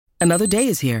Another day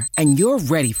is here, and you're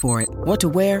ready for it. What to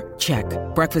wear? Check.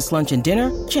 Breakfast, lunch, and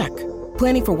dinner? Check.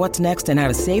 Planning for what's next and how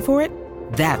to save for it?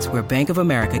 That's where Bank of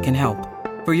America can help.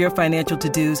 For your financial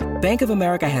to-dos, Bank of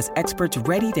America has experts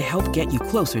ready to help get you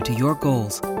closer to your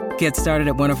goals. Get started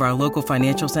at one of our local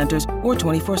financial centers or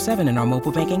 24/7 in our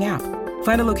mobile banking app.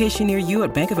 Find a location near you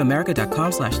at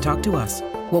bankofamerica.com/talktous.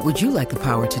 What would you like the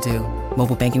power to do?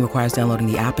 Mobile banking requires downloading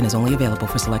the app and is only available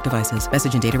for select devices.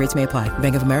 Message and data rates may apply.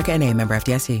 Bank of America N.A., member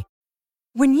FDIC.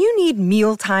 When you need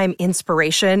mealtime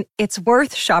inspiration, it's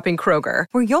worth shopping Kroger,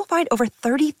 where you'll find over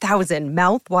 30,000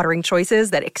 mouth-watering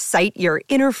choices that excite your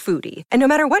inner foodie. And no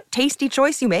matter what tasty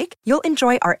choice you make, you'll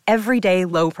enjoy our everyday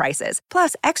low prices,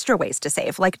 plus extra ways to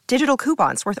save, like digital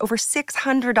coupons worth over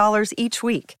 $600 each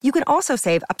week. You can also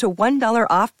save up to $1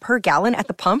 off per gallon at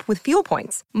the pump with fuel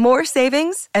points. More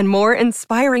savings and more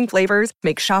inspiring flavors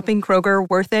make shopping Kroger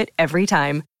worth it every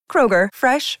time. Kroger,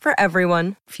 fresh for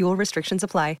everyone. Fuel restrictions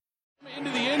apply.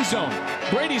 Into the end zone.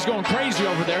 Brady's going crazy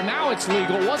over there. Now it's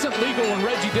legal. It wasn't legal when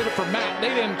Reggie did it for Matt. They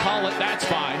didn't call it. That's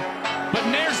fine. But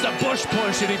there's the Bush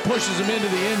push, and he pushes him into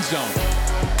the end zone.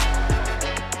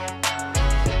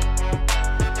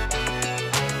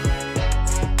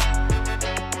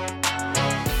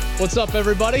 What's up,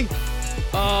 everybody?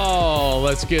 Oh,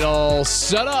 let's get all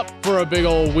set up for a big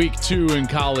old week 2 in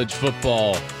college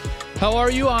football. How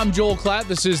are you? I'm Joel Klatt.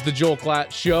 This is the Joel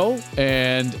Klatt Show,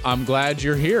 and I'm glad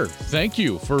you're here. Thank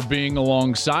you for being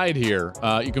alongside here.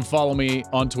 You can follow me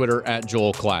on Twitter at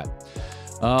Joel Klatt.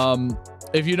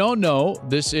 If you don't know,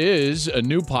 this is a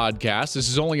new podcast. This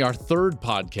is only our 3rd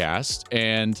podcast,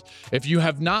 and if you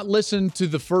have not listened to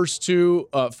the first 2,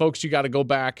 folks, you got to go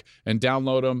back and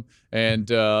download them and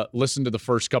listen to the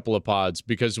first couple of pods,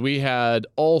 because we had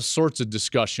all sorts of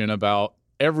discussion about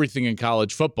everything in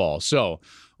college football. So,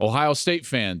 Ohio State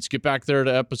fans, get back there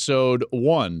to episode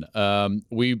 1.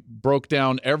 We broke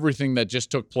down everything that just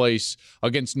took place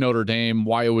against Notre Dame,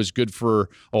 why it was good for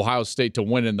Ohio State to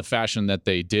win in the fashion that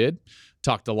they did.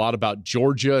 Talked a lot about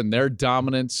Georgia and their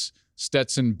dominance.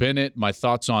 Stetson Bennett, my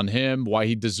thoughts on him, why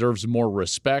he deserves more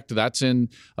respect. That's in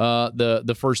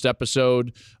the first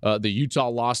episode. The Utah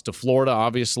loss to Florida,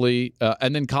 obviously,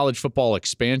 and then college football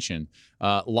expansion.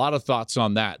 A lot of thoughts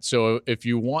on that. So if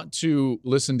you want to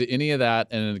listen to any of that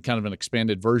and in kind of an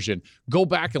expanded version, go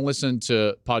back and listen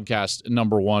to podcast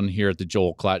number 1 here at the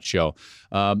Joel Klatt Show.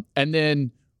 And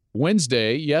then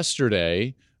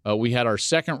yesterday, we had our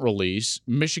second release.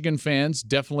 Michigan fans,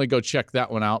 definitely go check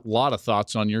that one out. A lot of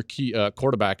thoughts on your key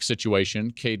quarterback situation,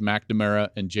 Cade McNamara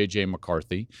and J.J.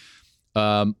 McCarthy.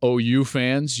 OU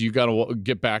fans, you got to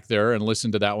get back there and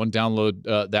listen to that one.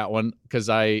 Download that one, because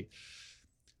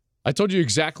I told you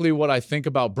exactly what I think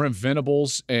about Brent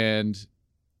Venables and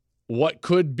what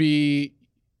could be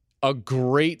a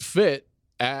great fit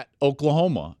at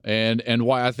Oklahoma, and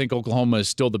why I think Oklahoma is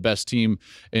still the best team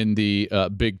in the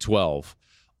Big 12.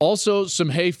 Also,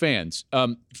 some fans,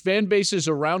 fan bases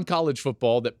around college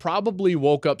football that probably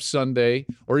woke up Sunday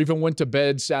or even went to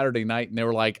bed Saturday night and they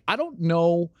were like, I don't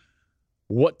know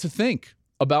what to think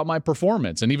about my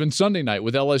performance. And even Sunday night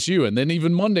with LSU, and then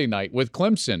even Monday night with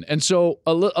Clemson. And so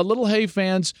a little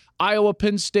fans, Iowa,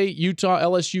 Penn State, Utah,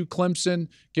 LSU, Clemson,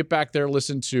 get back there,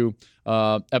 listen to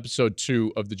episode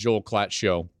 2 of the Joel Klatt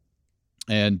Show,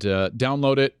 and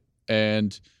download it.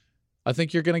 And I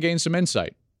think you're going to gain some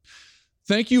insight.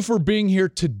 Thank you for being here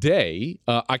today.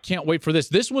 I can't wait for this.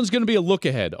 This one's going to be a look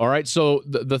ahead, all right? So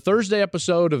the Thursday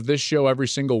episode of this show every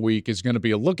single week is going to be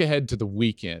a look ahead to the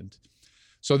weekend.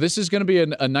 So this is going to be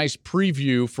a nice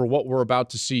preview for what we're about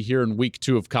to see here in week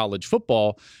 2 of college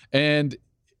football. And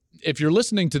if you're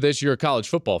listening to this, you're a college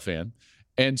football fan.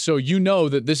 And so you know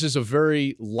that this is a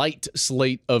very light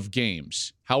slate of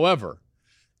games. However,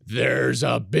 there's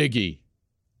a biggie.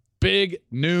 Big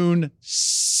noon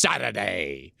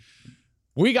Saturday.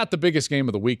 We got the biggest game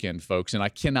of the weekend, folks, and I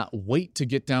cannot wait to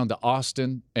get down to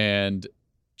Austin and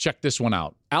check this one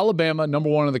out. Alabama, number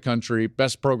 1 in the country,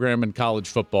 best program in college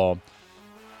football,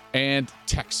 and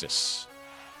Texas.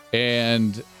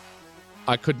 And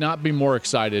I could not be more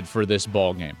excited for this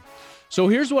ball game. So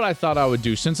here's what I thought I would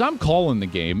do. Since I'm calling the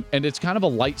game, and it's kind of a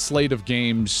light slate of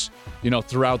games,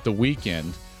 throughout the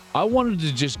weekend, I wanted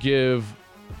to just give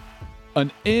an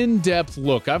in-depth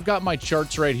look. I've got my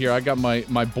charts right here. I got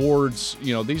my boards.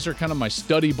 These are kind of my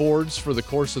study boards for the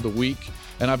course of the week,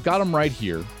 and I've got them right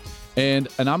here. And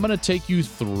I'm going to take you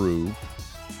through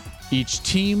each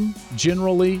team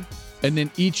generally, and then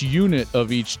each unit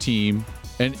of each team,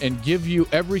 and give you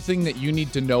everything that you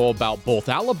need to know about both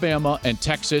Alabama and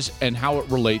Texas and how it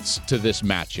relates to this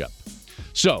matchup.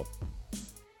 So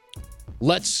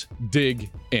let's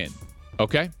dig in,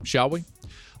 okay? Shall we?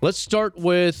 Let's start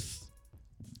with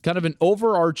kind of an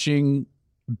overarching,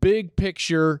 big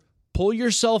picture, pull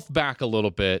yourself back a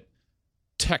little bit.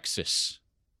 Texas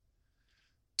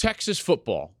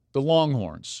football, the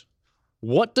Longhorns.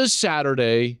 What does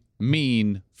Saturday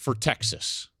mean for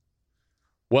Texas?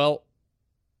 Well,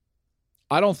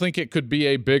 I don't think it could be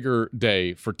a bigger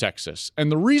day for Texas.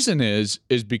 And the reason is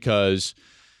because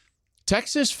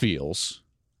Texas feels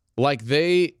like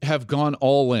they have gone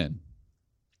all in.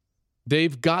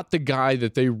 They've got the guy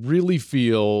that they really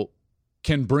feel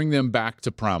can bring them back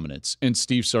to prominence in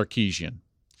Steve Sarkisian.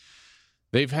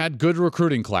 They've had good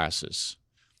recruiting classes.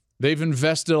 They've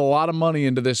invested a lot of money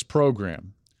into this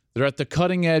program. They're at the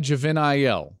cutting edge of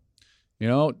NIL. You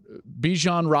know,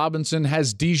 Bijan Robinson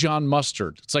has Dijon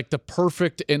mustard. It's like the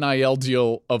perfect NIL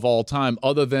deal of all time,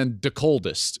 other than the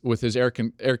coldest with his air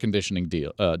conditioning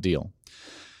deal.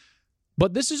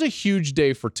 But this is a huge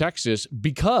day for Texas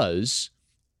because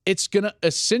it's going to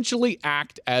essentially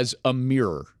act as a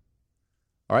mirror.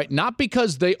 All right, not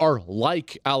because they are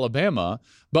like Alabama,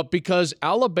 but because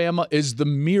Alabama is the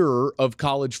mirror of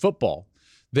college football.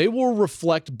 They will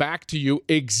reflect back to you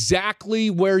exactly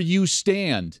where you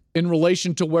stand in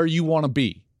relation to where you want to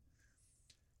be.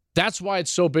 That's why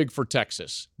it's so big for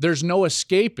Texas. There's no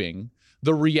escaping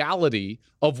the reality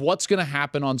of what's going to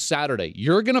happen on Saturday.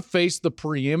 You're going to face the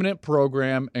preeminent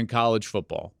program in college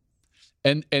football.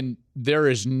 And there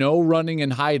is no running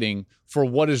and hiding for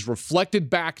what is reflected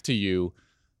back to you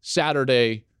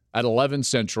Saturday at 11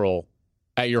 Central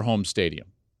at your home stadium.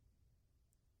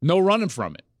 No running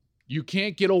from it. You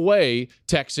can't get away,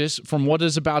 Texas, from what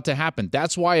is about to happen.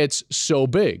 That's why it's so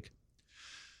big.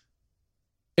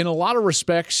 In a lot of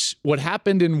respects, what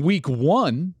happened in week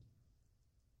 1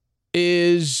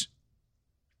 is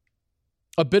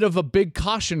a bit of a big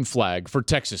caution flag for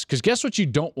Texas. Because guess what you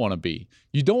don't want to be?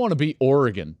 You don't want to be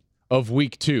Oregon of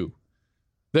week 2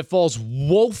 that falls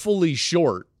woefully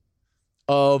short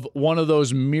of one of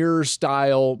those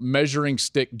mirror-style measuring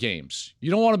stick games. You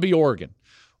don't want to be Oregon.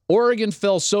 Oregon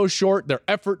fell so short. Their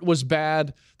effort was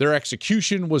bad. Their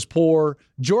execution was poor.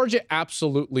 Georgia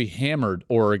absolutely hammered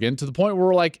Oregon to the point where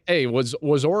we're like, hey, was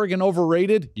Oregon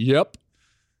overrated? Yep.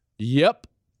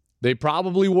 They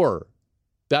probably were.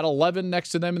 That 11 next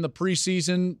to them in the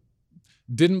preseason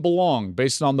didn't belong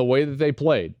based on the way that they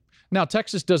played. Now,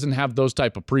 Texas doesn't have those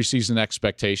type of preseason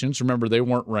expectations. Remember, they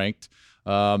weren't ranked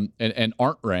and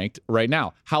aren't ranked right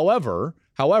now. However,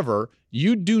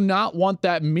 you do not want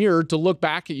that mirror to look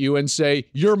back at you and say,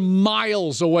 you're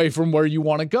miles away from where you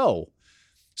want to go.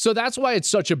 So that's why it's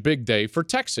such a big day for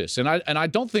Texas. And I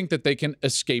don't think that they can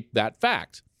escape that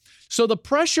fact. So the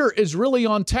pressure is really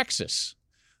on Texas.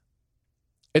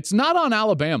 It's not on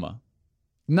Alabama.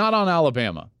 Not on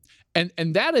Alabama.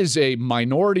 And that is a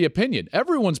minority opinion.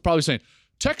 Everyone's probably saying,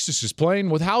 Texas is playing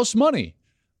with house money.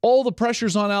 All the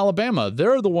pressure's on Alabama.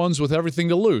 They're the ones with everything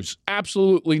to lose.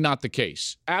 Absolutely not the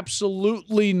case.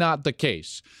 Absolutely not the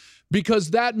case. Because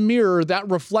that mirror, that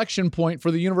reflection point for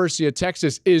the University of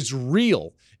Texas is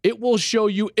real. It will show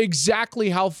you exactly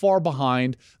how far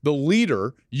behind the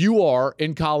leader you are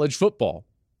in college football.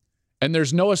 And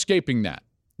there's no escaping that.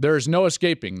 There's no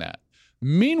escaping that.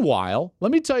 Meanwhile,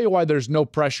 let me tell you why there's no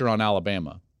pressure on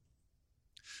Alabama.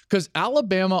 Because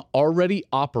Alabama already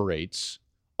operates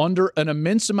under an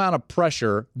immense amount of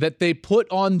pressure that they put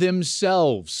on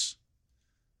themselves.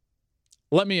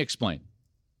 Let me explain.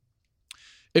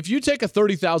 If you take a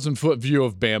 30,000-foot view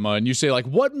of Bama and you say, like,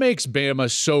 what makes Bama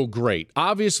so great?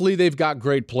 Obviously, they've got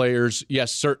great players.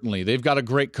 Yes, certainly. They've got a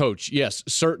great coach. Yes,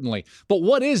 certainly. But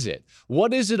what is it?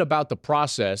 What is it about the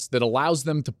process that allows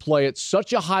them to play at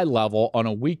such a high level on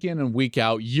a week in and week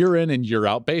out, year in and year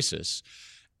out basis?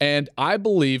 And I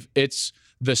believe it's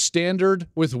the standard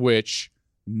with which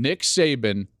Nick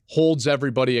Saban holds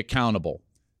everybody accountable.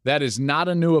 That is not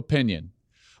a new opinion.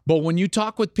 But when you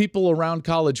talk with people around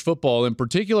college football, in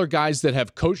particular guys that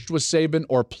have coached with Saban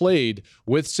or played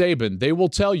with Saban, they will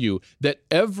tell you that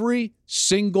every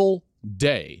single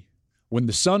day when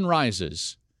the sun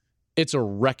rises, it's a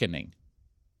reckoning.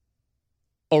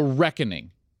 A reckoning,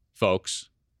 folks.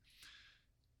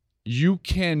 You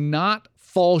cannot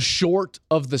fall short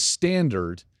of the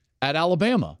standard at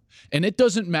Alabama. And it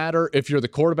doesn't matter if you're the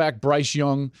quarterback, Bryce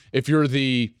Young, if you're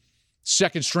the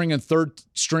second string and third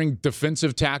string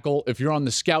defensive tackle, if you're on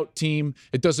the scout team,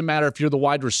 it doesn't matter if you're the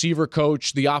wide receiver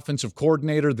coach, the offensive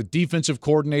coordinator, the defensive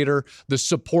coordinator, the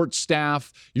support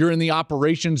staff, you're in the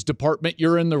operations department,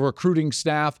 you're in the recruiting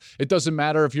staff. It doesn't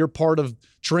matter if you're part of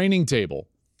training table.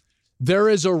 There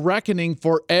is a reckoning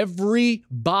for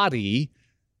everybody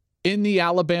in the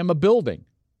Alabama building.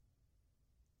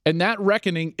 And that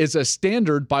reckoning is a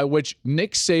standard by which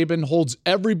Nick Saban holds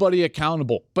everybody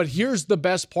accountable. But here's the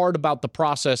best part about the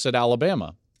process at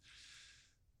Alabama.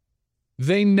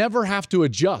 They never have to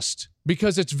adjust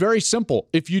because it's very simple.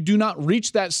 If you do not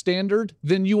reach that standard,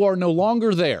 then you are no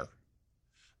longer there.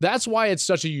 That's why it's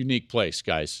such a unique place,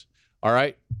 guys. All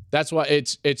right? That's why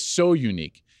it's so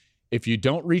unique. If you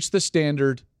don't reach the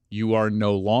standard, you are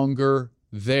no longer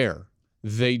there.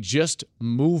 They just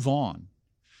move on.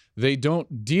 They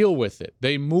don't deal with it.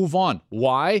 They move on.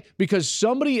 Why? Because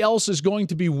somebody else is going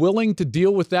to be willing to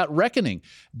deal with that reckoning.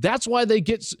 That's why they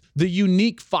get the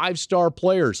unique five-star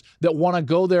players that want to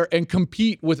go there and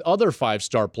compete with other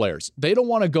five-star players. They don't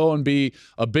want to go and be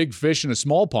a big fish in a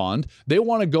small pond. They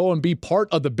want to go and be part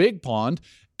of the big pond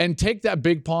and take that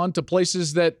big pond to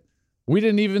places that we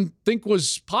didn't even think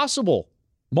was possible.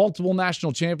 Multiple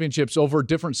national championships over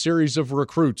different series of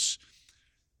recruits.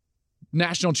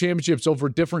 National championships over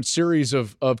different series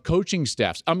of coaching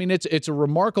staffs. I mean, it's a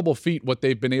remarkable feat what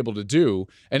they've been able to do,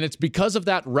 and it's because of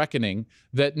that reckoning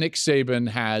that Nick Saban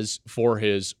has for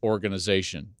his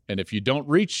organization. And if you don't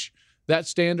reach that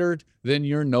standard, then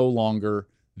you're no longer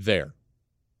there.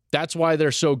 That's why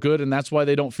they're so good, and that's why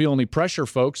they don't feel any pressure,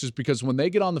 folks, is because when they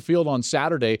get on the field on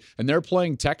Saturday and they're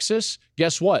playing Texas,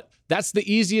 guess what? That's the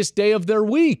easiest day of their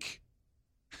week.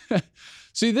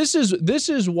 See, this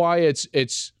is why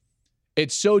it's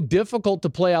so difficult to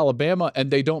play Alabama,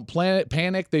 and they don't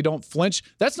panic, they don't flinch.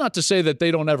 That's not to say that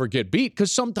they don't ever get beat,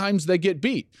 because sometimes they get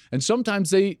beat, and sometimes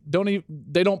they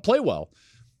don't play well.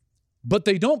 But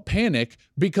they don't panic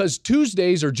because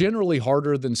Tuesdays are generally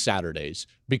harder than Saturdays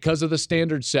because of the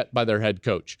standards set by their head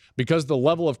coach, because of the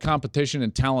level of competition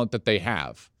and talent that they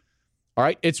have. All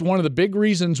right, it's one of the big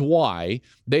reasons why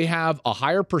they have a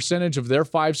higher percentage of their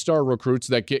five-star recruits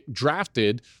that get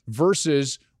drafted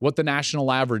versus what the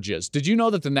national average is. Did you know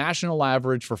that the national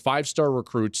average for five-star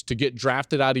recruits to get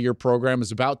drafted out of your program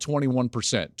is about 21%?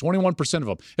 21% of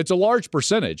them. It's a large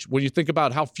percentage when you think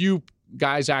about how few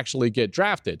guys actually get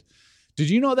drafted. Did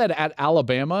you know that at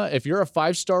Alabama, if you're a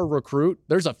five-star recruit,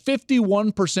 there's a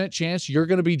 51% chance you're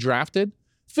going to be drafted?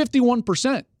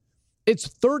 51%. It's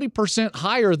 30%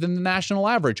 higher than the national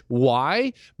average.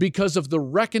 Why? Because of the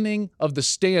reckoning of the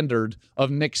standard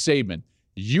of Nick Saban.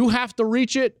 You have to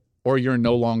reach it or you're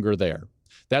no longer there.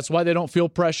 That's why they don't feel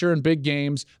pressure in big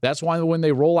games. That's why when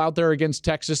they roll out there against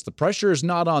Texas, the pressure is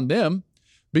not on them,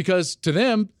 because to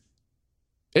them,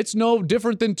 it's no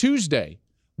different than Tuesday.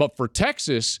 But for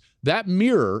Texas, that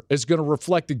mirror is going to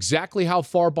reflect exactly how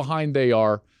far behind they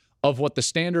are of what the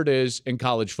standard is in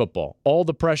college football. All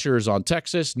the pressure is on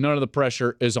Texas. None of the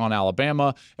pressure is on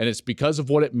Alabama, and it's because of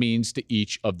what it means to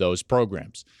each of those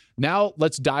programs. Now,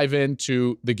 let's dive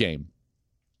into the game.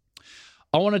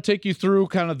 I want to take you through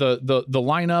kind of the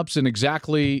lineups and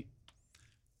exactly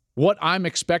what I'm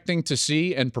expecting to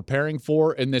see and preparing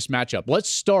for in this matchup. Let's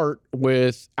start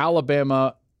with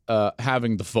Alabama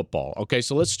having the football. Okay,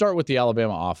 so let's start with the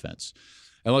Alabama offense.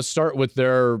 And let's start with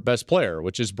their best player,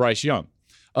 which is Bryce Young.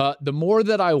 The more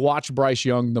that I watch Bryce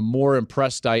Young, the more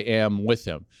impressed I am with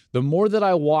him. The more that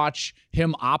I watch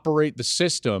him operate the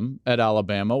system at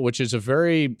Alabama, which is a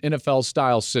very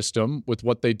NFL-style system with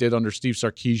what they did under Steve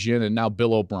Sarkisian and now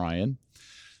Bill O'Brien,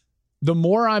 the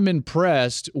more I'm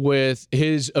impressed with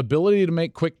his ability to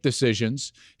make quick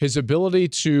decisions, his ability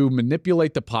to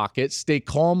manipulate the pocket, stay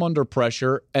calm under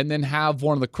pressure, and then have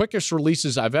one of the quickest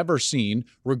releases I've ever seen,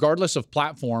 regardless of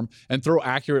platform, and throw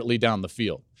accurately down the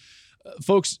field.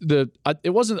 Folks, I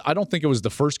don't think it was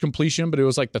the first completion, but it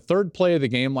was like the third play of the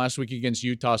game last week against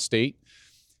Utah State.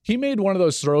 He made one of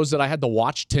those throws that I had to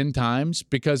watch 10 times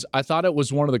because I thought it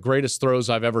was one of the greatest throws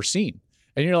I've ever seen.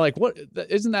 And you're like, what?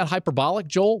 Isn't that hyperbolic,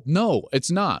 Joel? No, it's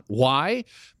not. Why?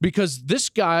 Because this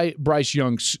guy, Bryce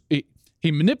Young,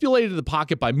 he manipulated the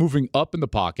pocket by moving up in the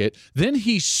pocket. Then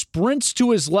he sprints to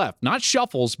his left, not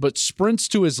shuffles, but sprints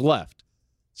to his left,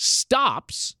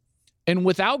 stops, and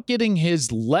without getting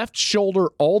his left shoulder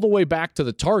all the way back to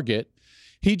the target,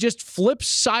 he just flips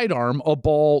sidearm a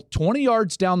ball 20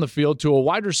 yards down the field to a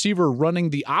wide receiver running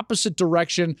the opposite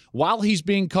direction while he's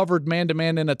being covered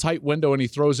man-to-man in a tight window, and he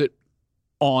throws it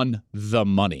on the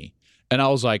money. And I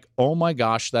was like, oh my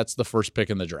gosh, that's the first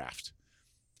pick in the draft.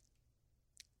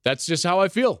 That's just how I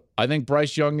feel. I think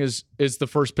Bryce Young is the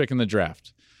first pick in the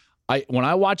draft. When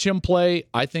I watch him play,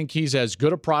 I think he's as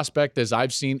good a prospect as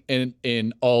I've seen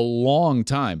in a long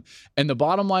time. And the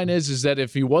bottom line is that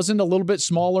if he wasn't a little bit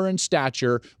smaller in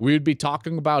stature, we would be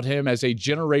talking about him as a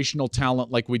generational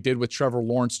talent like we did with Trevor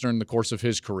Lawrence during the course of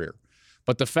his career.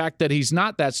 But the fact that he's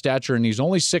not that stature and he's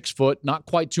only 6 foot, not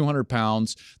quite 200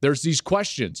 pounds, there's these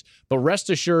questions. But rest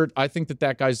assured, I think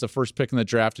that guy's the first pick in the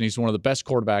draft, and he's one of the best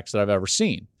quarterbacks that I've ever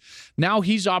seen. Now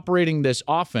he's operating this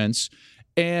offense,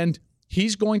 and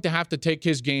he's going to have to take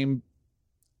his game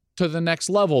to the next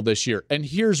level this year. And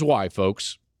here's why,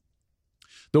 folks.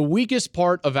 The weakest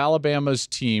part of Alabama's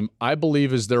team, I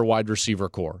believe, is their wide receiver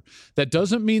core. That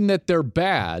doesn't mean that they're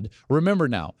bad. Remember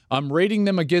now, I'm rating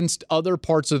them against other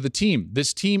parts of the team.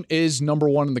 This team is number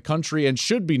one in the country and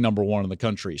should be number one in the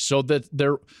country. So that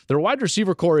their wide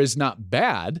receiver core is not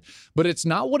bad, but it's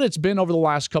not what it's been over the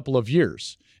last couple of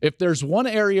years. If there's one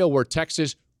area where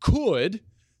Texas could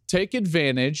take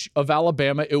advantage of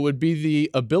Alabama, it would be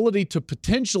the ability to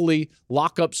potentially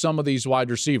lock up some of these wide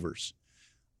receivers.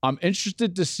 I'm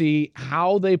interested to see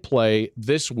how they play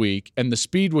this week and the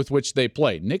speed with which they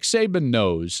play. Nick Saban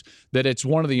knows that it's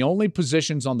one of the only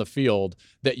positions on the field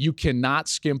that you cannot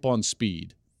skimp on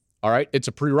speed. All right? It's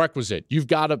a prerequisite. You've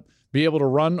got to be able to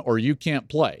run or you can't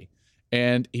play.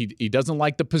 And he doesn't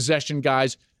like the possession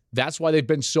guys. That's why they've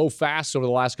been so fast over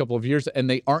the last couple of years, and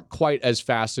they aren't quite as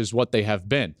fast as what they have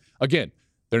been. Again,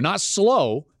 they're not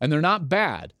slow and they're not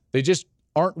bad. They just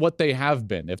aren't what they have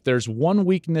been. If there's one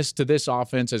weakness to this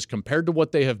offense as compared to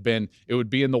what they have been, it would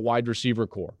be in the wide receiver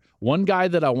core. One guy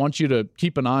that I want you to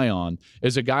keep an eye on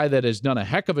is a guy that has done a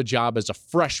heck of a job as a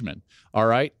freshman, all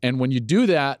right? And when you do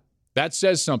that, that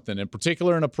says something, in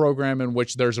particular in a program in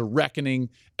which there's a reckoning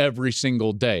every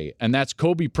single day, and that's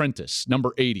Kobe Prentice,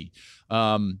 number 80.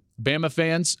 Bama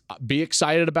fans, be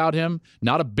excited about him.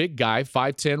 Not a big guy,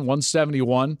 5'10",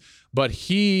 171, but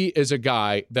he is a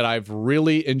guy that I've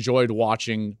really enjoyed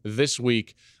watching this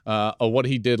week of what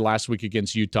he did last week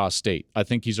against Utah State. I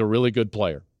think he's a really good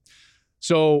player.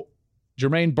 So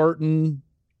Jermaine Burton,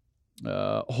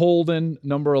 Holden,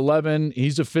 number 11,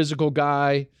 he's a physical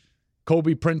guy.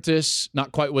 Kobe Prentice,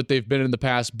 not quite what they've been in the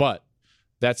past, but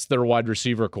that's their wide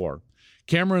receiver core.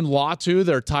 Cameron Latu,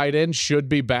 their tight end, should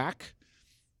be back.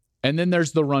 And then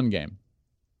there's the run game.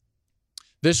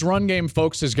 This run game,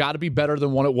 folks, has got to be better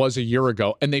than what it was a year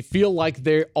ago, and they feel like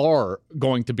they are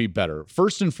going to be better.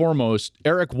 First and foremost,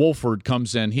 Eric Wolford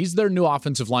comes in. He's their new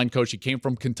offensive line coach. He came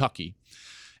from Kentucky.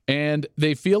 And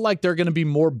they feel like they're going to be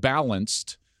more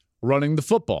balanced running the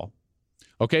football.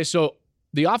 Okay, so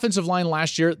the offensive line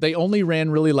last year, they only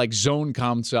ran really like zone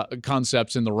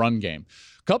concepts in the run game.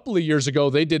 A couple of years ago,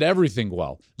 they did everything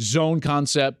well. Zone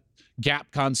concept,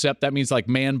 gap concept, that means like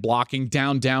man blocking,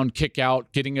 down, kick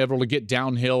out, getting able to get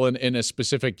downhill in a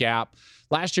specific gap.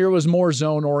 Last year was more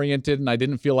zone-oriented, and I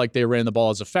didn't feel like they ran the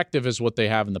ball as effective as what they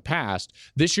have in the past.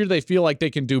 This year they feel like they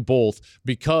can do both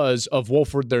because of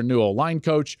Wolford, their new O-line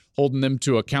coach, holding them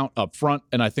to account up front,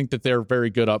 and I think that they're very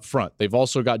good up front. They've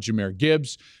also got Jahmyr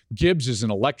Gibbs. Gibbs is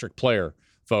an electric player,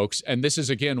 folks, and this is,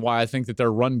 again, why I think that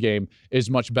their run game is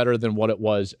much better than what it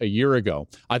was a year ago.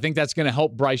 I think that's going to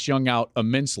help Bryce Young out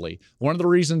immensely. One of the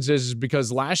reasons is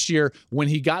because last year, when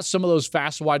he got some of those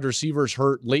fast wide receivers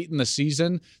hurt late in the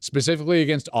season, specifically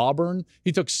against Auburn,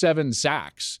 he took 7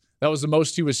 sacks. That was the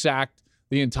most he was sacked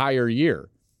the entire year.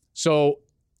 So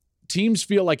teams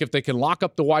feel like if they can lock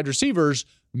up the wide receivers,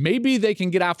 maybe they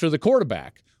can get after the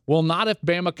quarterback. Well, not if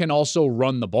Bama can also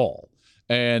run the ball.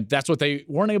 And that's what they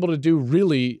weren't able to do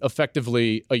really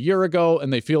effectively a year ago,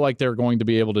 and they feel like they're going to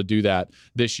be able to do that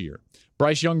this year.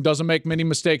 Bryce Young doesn't make many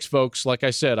mistakes, folks. Like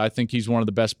I said, I think he's one of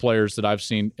the best players that I've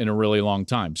seen in a really long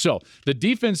time. So the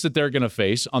defense that they're going to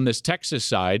face on this Texas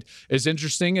side is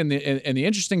interesting, and the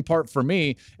interesting part for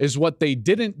me is what they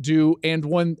didn't do and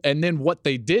then what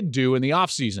they did do in the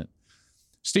offseason.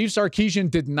 Steve Sarkisian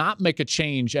did not make a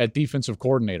change at defensive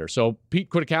coordinator. So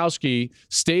Pete Kwiatkowski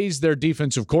stays their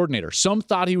defensive coordinator. Some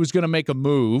thought he was going to make a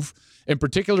move, in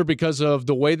particular because of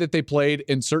the way that they played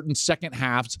in certain second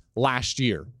halves last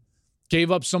year.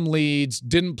 Gave up some leads,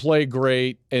 didn't play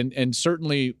great, and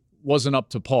certainly wasn't up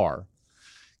to par.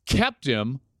 Kept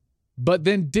him, but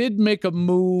then did make a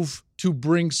move to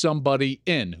bring somebody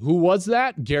in. Who was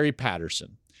that? Gary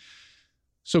Patterson.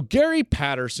 So Gary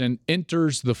Patterson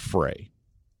enters the fray.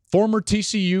 Former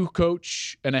TCU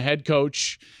coach and a head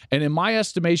coach, and in my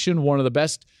estimation, one of the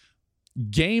best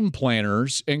game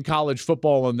planners in college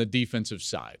football on the defensive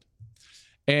side.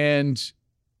 And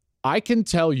I can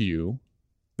tell you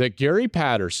that Gary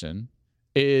Patterson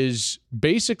is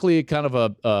basically kind of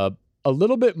a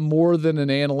little bit more than an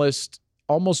analyst,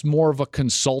 almost more of a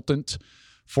consultant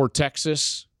for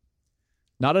Texas.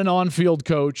 Not an on-field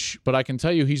coach, but I can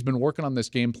tell you he's been working on this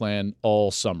game plan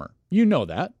all summer. You know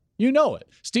that. You know it.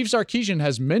 Steve Sarkisian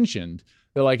has mentioned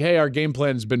that, like, hey, our game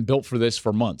plan has been built for this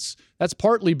for months. That's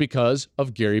partly because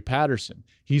of Gary Patterson.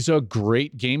 He's a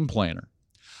great game planner.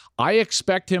 I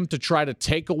expect him to try to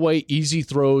take away easy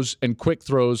throws and quick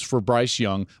throws for Bryce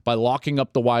Young by locking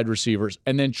up the wide receivers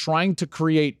and then trying to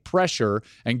create pressure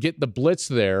and get the blitz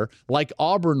there like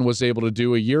Auburn was able to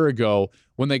do a year ago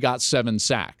when they got 7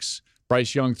 sacks.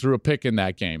 Bryce Young threw a pick in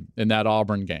that game, in that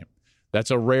Auburn game.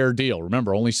 That's a rare deal.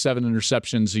 Remember, only 7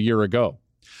 interceptions a year ago.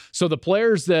 So the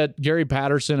players that Gary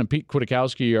Patterson and Pete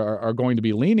Kwiatkowski are going to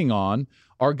be leaning on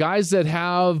are guys that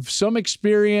have some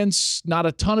experience, not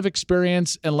a ton of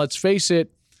experience, and let's face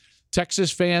it,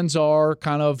 Texas fans are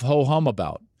kind of ho-hum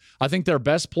about. I think their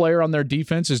best player on their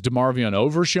defense is DeMarvion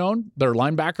Overshown, their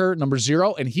linebacker, number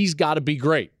 0, and he's got to be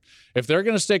great. If they're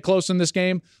going to stay close in this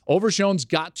game, Overshown's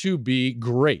got to be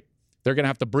great. They're going to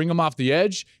have to bring him off the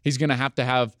edge. He's going to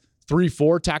have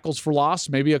 3-4 tackles for loss,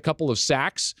 maybe a couple of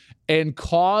sacks, and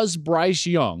cause Bryce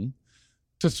Young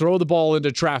to throw the ball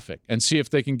into traffic and see if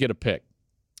they can get a pick.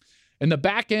 In the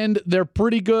back end, they're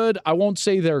pretty good. I won't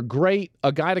say they're great.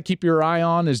 A guy to keep your eye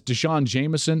on is Deshaun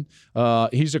Jameson.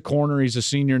 He's a corner. He's a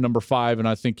senior, number 5, and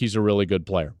I think he's a really good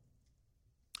player.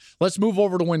 Let's move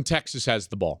over to when Texas has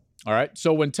the ball. All right,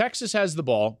 so when Texas has the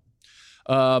ball,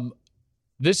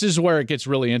 this is where it gets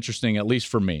really interesting, at least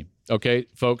for me. Okay,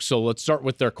 folks, so let's start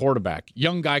with their quarterback,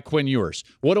 young guy Quinn Ewers.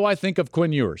 What do I think of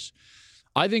Quinn Ewers?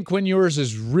 I think Quinn Ewers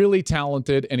is really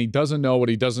talented, and he doesn't know what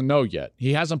he doesn't know yet.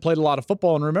 He hasn't played a lot of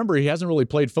football, and remember, he hasn't really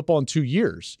played football in 2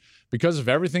 years because of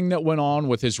everything that went on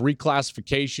with his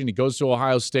reclassification. He goes to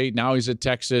Ohio State. Now he's at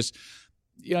Texas.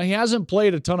 He hasn't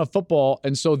played a ton of football,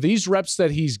 and so these reps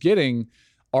that he's getting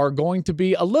are going to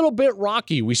be a little bit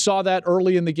rocky. We saw that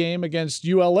early in the game against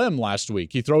ULM last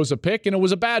week. He throws a pick, and it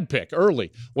was a bad pick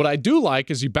early. What I do like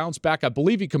is he bounced back. I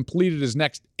believe he completed his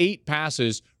next 8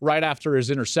 passes right after his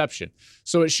interception.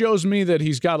 So it shows me that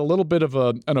he's got a little bit of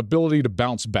an ability to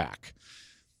bounce back.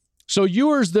 So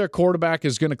Ewers, their quarterback,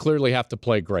 is going to clearly have to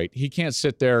play great. He can't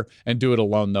sit there and do it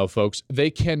alone, though, folks.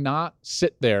 They cannot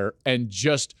sit there and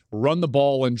just run the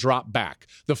ball and drop back.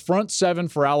 The front 7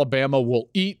 for Alabama will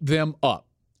eat them up.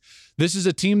 This is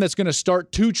a team that's going to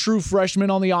start 2 true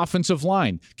freshmen on the offensive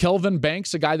line. Kelvin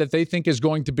Banks, a guy that they think is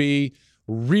going to be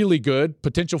really good,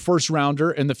 potential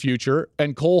first-rounder in the future,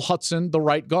 and Cole Hudson, the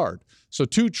right guard. So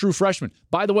 2 true freshmen.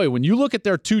 By the way, when you look at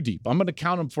their 2 deep, I'm going to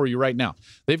count them for you right now.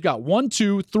 They've got 1,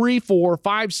 2, 3, 4,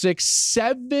 5, 6,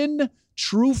 7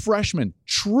 true freshmen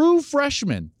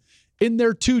in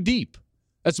their 2 deep.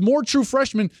 That's more true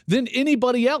freshmen than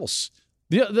anybody else.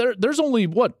 There's only,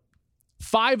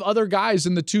 5 other guys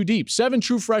in the 2 deep. 7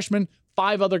 true freshmen,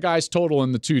 5 other guys total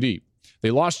in the 2 deep.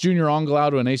 They lost Junior Onglau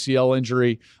to an ACL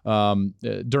injury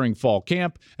during fall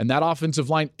camp, and that offensive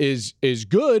line is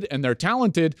good, and they're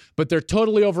talented, but they're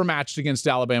totally overmatched against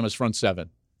Alabama's front 7.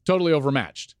 Totally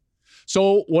overmatched.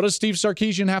 So what does Steve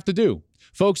Sarkisian have to do?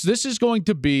 Folks, this is going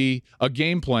to be a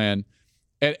game plan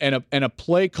and a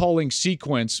play-calling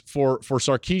sequence for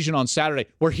Sarkisian on Saturday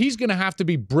where he's going to have to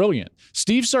be brilliant.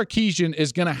 Steve Sarkisian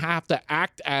is going to have to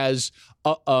act as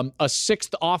a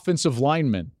 6th offensive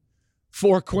lineman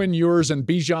for Quinn Ewers and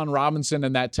Bijan Robinson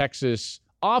and that Texas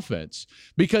offense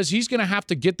because he's going to have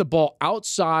to get the ball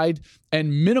outside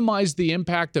and minimize the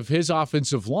impact of his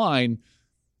offensive line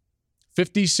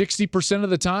 50, 60%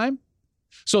 of the time.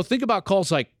 So think about calls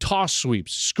like toss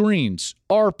sweeps, screens,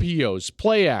 RPOs,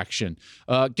 play action,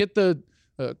 get the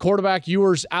quarterback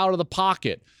Ewers out of the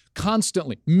pocket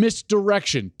constantly,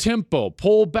 misdirection, tempo,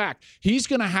 pull back. He's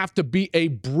going to have to be a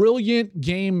brilliant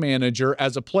game manager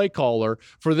as a play caller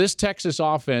for this Texas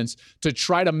offense to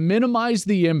try to minimize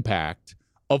the impact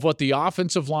of what the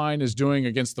offensive line is doing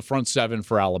against the front 7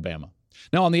 for Alabama.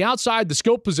 Now, on the outside, the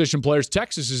skill position players,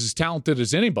 Texas is as talented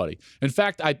as anybody. In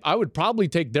fact, I would probably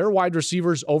take their wide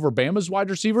receivers over Bama's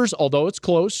wide receivers, although it's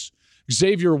close.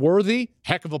 Xavier Worthy,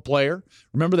 heck of a player.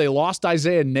 Remember, they lost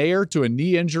Isaiah Nair to a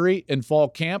knee injury in fall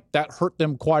camp. That hurt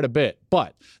them quite a bit,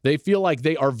 but they feel like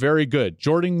they are very good.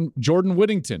 Jordan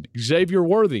Whittington, Xavier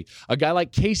Worthy, a guy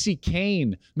like Casey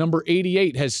Kane, number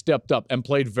 88, has stepped up and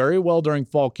played very well during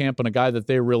fall camp and a guy that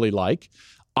they really like.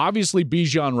 Obviously,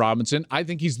 Bijan Robinson, I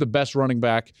think he's the best running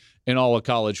back in all of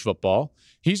college football.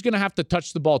 He's going to have to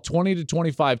touch the ball 20 to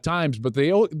 25 times, but they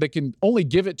can only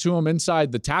give it to him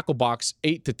inside the tackle box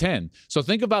 8 to 10. So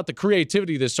think about the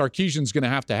creativity that Sarkisian's going to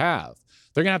have.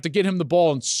 They're going to have to get him the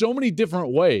ball in so many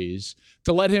different ways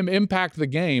to let him impact the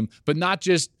game, but not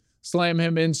just slam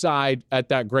him inside at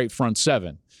that great front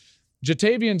 7.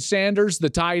 Jatavian Sanders, the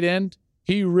tight end,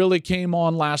 he really came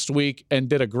on last week and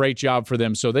did a great job for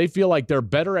them. So they feel like they're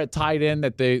better at tight end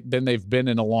than they've been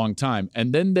in a long time.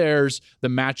 And then there's the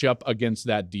matchup against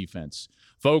that defense.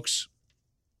 Folks,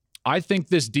 I think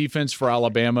this defense for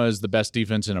Alabama is the best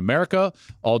defense in America.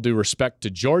 All due respect to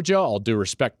Georgia, all due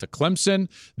respect to Clemson.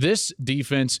 This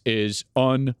defense is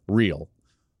unreal.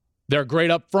 They're great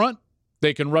up front.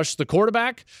 They can rush the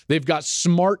quarterback. They've got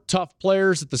smart, tough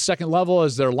players at the second level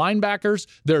as their linebackers.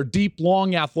 They're deep,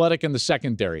 long, athletic in the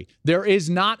secondary. There is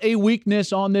not a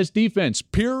weakness on this defense,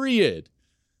 period.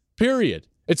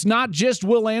 It's not just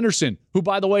Will Anderson, who,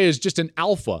 by the way, is just an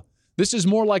alpha. This is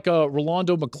more like a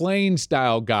Rolando McClain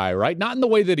style guy, right? Not in the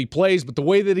way that he plays, but the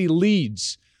way that he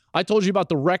leads. I told you about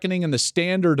the reckoning and the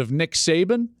standard of Nick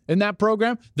Saban in that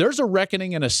program. There's a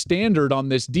reckoning and a standard on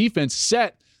this defense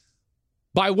set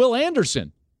by Will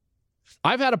Anderson.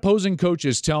 I've had opposing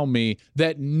coaches tell me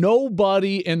that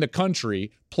nobody in the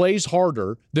country plays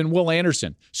harder than Will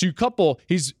Anderson. So you couple,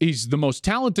 he's the most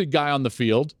talented guy on the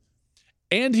field,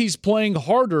 and he's playing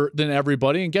harder than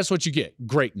everybody, and guess what you get?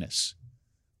 Greatness.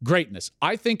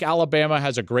 I think Alabama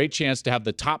has a great chance to have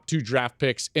the top 2 draft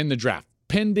picks in the draft.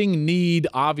 Pending need,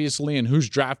 obviously, and who's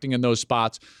drafting in those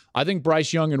spots. I think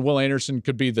Bryce Young and Will Anderson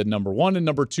could be the number 1 and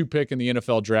number 2 pick in the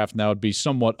NFL draft, and that would be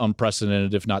somewhat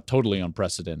unprecedented, if not totally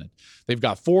unprecedented. They've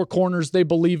got 4 corners they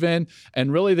believe in,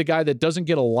 and really the guy that doesn't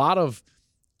get a lot of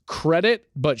credit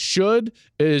but should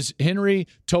is Henry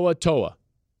To'oTo'o.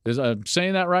 Is I'm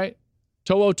saying that right?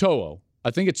 To'oTo'o. I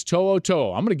think it's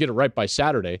To'oTo'o. I'm going to get it right by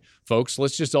Saturday, folks.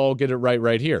 Let's just all get it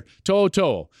right here.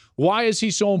 To'oTo'o. Why is he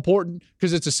so important?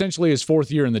 Because it's essentially his 4th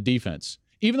year in the defense.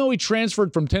 Even though he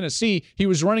transferred from Tennessee, he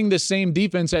was running the same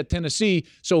defense at Tennessee,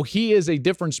 so he is a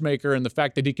difference maker in the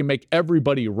fact that he can make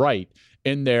everybody right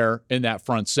in that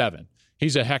front 7.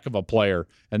 He's a heck of a player,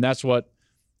 and that's what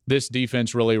this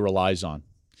defense really relies on.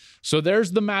 So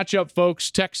there's the matchup,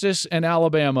 folks, Texas and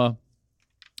Alabama.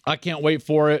 I can't wait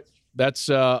for it. That's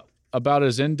about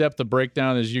as in-depth a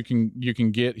breakdown as you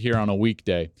can get here on a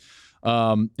weekday.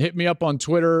 Hit me up on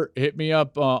Twitter. Hit me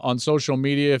up on social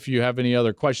media if you have any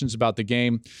other questions about the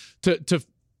game.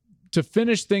 To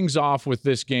finish things off with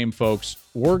this game, folks,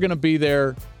 we're going to be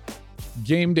there.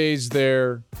 Game day's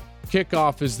there.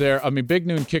 Kickoff is there. I mean, Big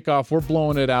Noon kickoff, we're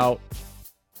blowing it out.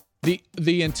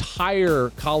 The entire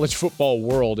college football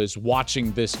world is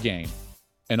watching this game.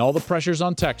 And all the pressure's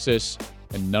on Texas,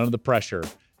 and none of the pressure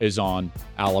is on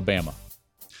Alabama.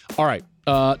 All right.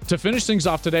 To finish things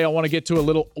off today, I want to get to a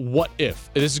little what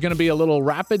if. This is going to be a little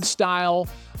rapid style,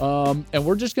 and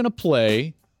we're just going to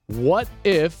play what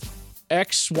if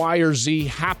X, Y, or Z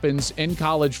happens in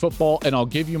college football, and I'll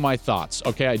give you my thoughts.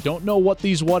 Okay, I don't know what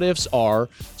these what ifs are,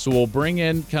 so we'll bring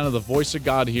in kind of the voice of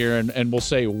God here, and we'll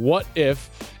say what if.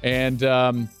 And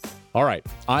all right,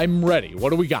 I'm ready.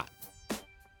 What do we got?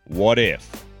 What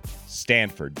if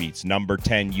Stanford beats number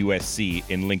 10 USC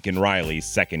in Lincoln Riley's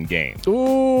second game?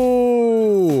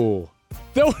 Ooh.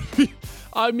 That would be,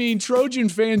 I mean, Trojan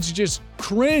fans just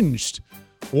cringed.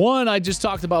 One, I just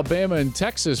talked about Bama and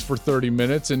Texas for 30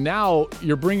 minutes, and now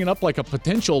you're bringing up like a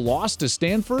potential loss to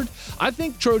Stanford. I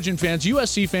think Trojan fans,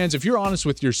 USC fans, if you're honest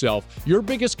with yourself, your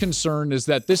biggest concern is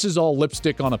that this is all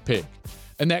lipstick on a pig.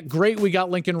 And that great, we got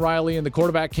Lincoln Riley and the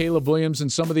quarterback Caleb Williams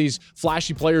and some of these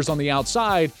flashy players on the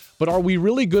outside, but are we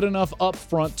really good enough up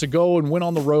front to go and win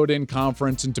on the road in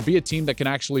conference and to be a team that can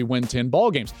actually win 10 ball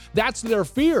games? That's their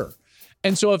fear.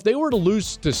 And so if they were to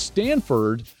lose to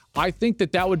Stanford, I think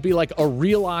that would be like a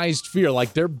realized fear.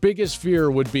 Like their biggest fear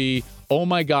would be, oh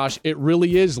my gosh, it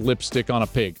really is lipstick on a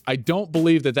pig. I don't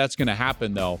believe that that's going to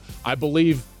happen, though. I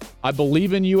believe in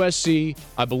USC.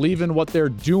 I believe in what they're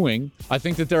doing. I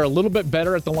think that they're a little bit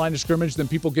better at the line of scrimmage than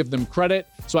people give them credit.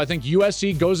 So I think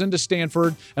USC goes into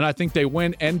Stanford, and I think they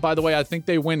win. And by the way, I think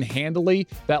they win handily.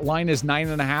 That line is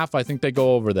 9.5. I think they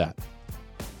go over that.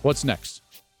 What's next?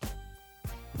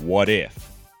 What if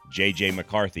J.J.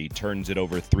 McCarthy turns it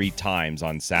over 3 times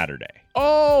on Saturday?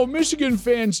 Oh, Michigan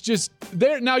fans just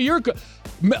there. Now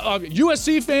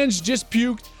USC fans just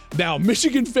puked. Now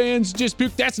Michigan fans just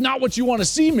puked. That's not what you want to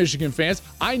see, Michigan fans.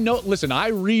 I know. Listen, I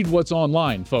read what's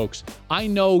online, folks. I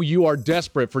know you are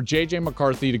desperate for J.J.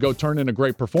 McCarthy to go turn in a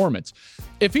great performance.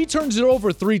 If he turns it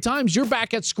over 3 times, you're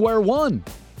back at square one.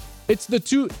 It's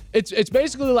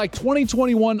basically like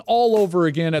 2021 all over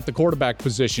again at the quarterback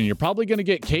position. You're probably going to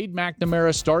get Cade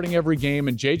McNamara starting every game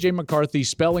and J.J. McCarthy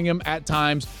spelling him at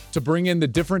times to bring in the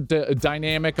different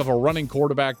dynamic of a running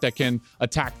quarterback that can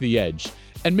attack the edge.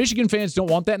 And Michigan fans don't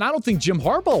want that, and I don't think Jim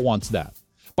Harbaugh wants that.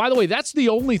 By the way, that's the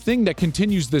only thing that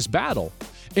continues this battle.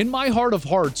 In my heart of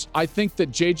hearts, I think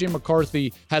that J.J.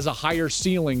 McCarthy has a higher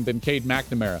ceiling than Cade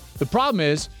McNamara. The problem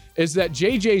is that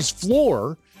J.J.'s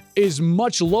floor is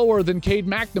much lower than Cade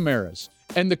McNamara's.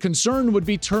 And the concern would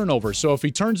be turnover. So if he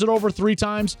turns it over 3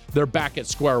 times, they're back at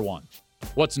square one.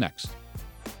 What's next?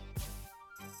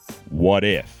 What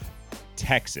if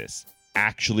Texas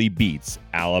actually beats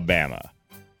Alabama?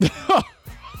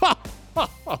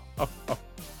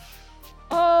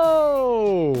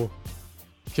 Oh,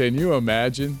 can you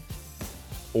imagine?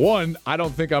 One, I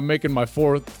don't think I'm making my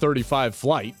 4:35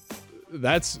 flight.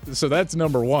 That's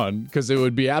number one, because it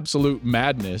would be absolute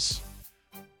madness.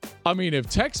 I mean, if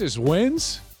Texas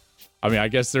wins, I mean, I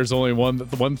guess there's only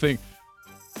one thing.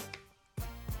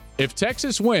 If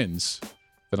Texas wins,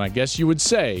 then I guess you would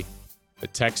say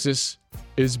that Texas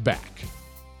is back.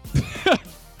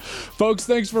 Folks,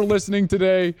 thanks for listening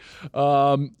today.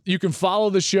 You can follow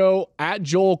the show at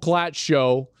Joel Klatt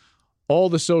Show. All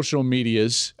the social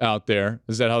medias out there.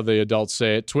 Is that how the adults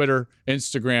say it? Twitter,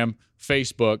 Instagram,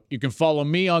 Facebook. You can follow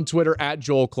me on Twitter at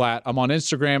Joel Klatt. I'm on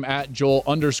Instagram at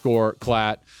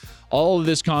Joel_Klatt. All of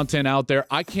this content out there.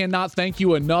 I cannot thank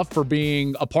you enough for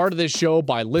being a part of this show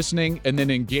by listening and then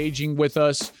engaging with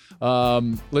us.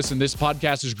 Listen, this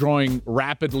podcast is growing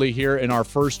rapidly here in our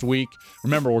first week.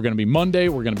 Remember, we're going to be Monday,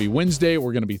 we're going to be Wednesday,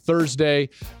 we're going to be Thursday.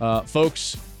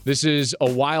 Folks, this is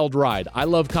a wild ride. I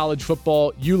love college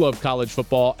football. You love college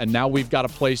football. And now we've got a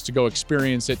place to go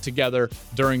experience it together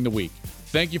during the week.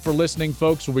 Thank you for listening,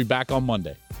 folks. We'll be back on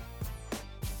Monday.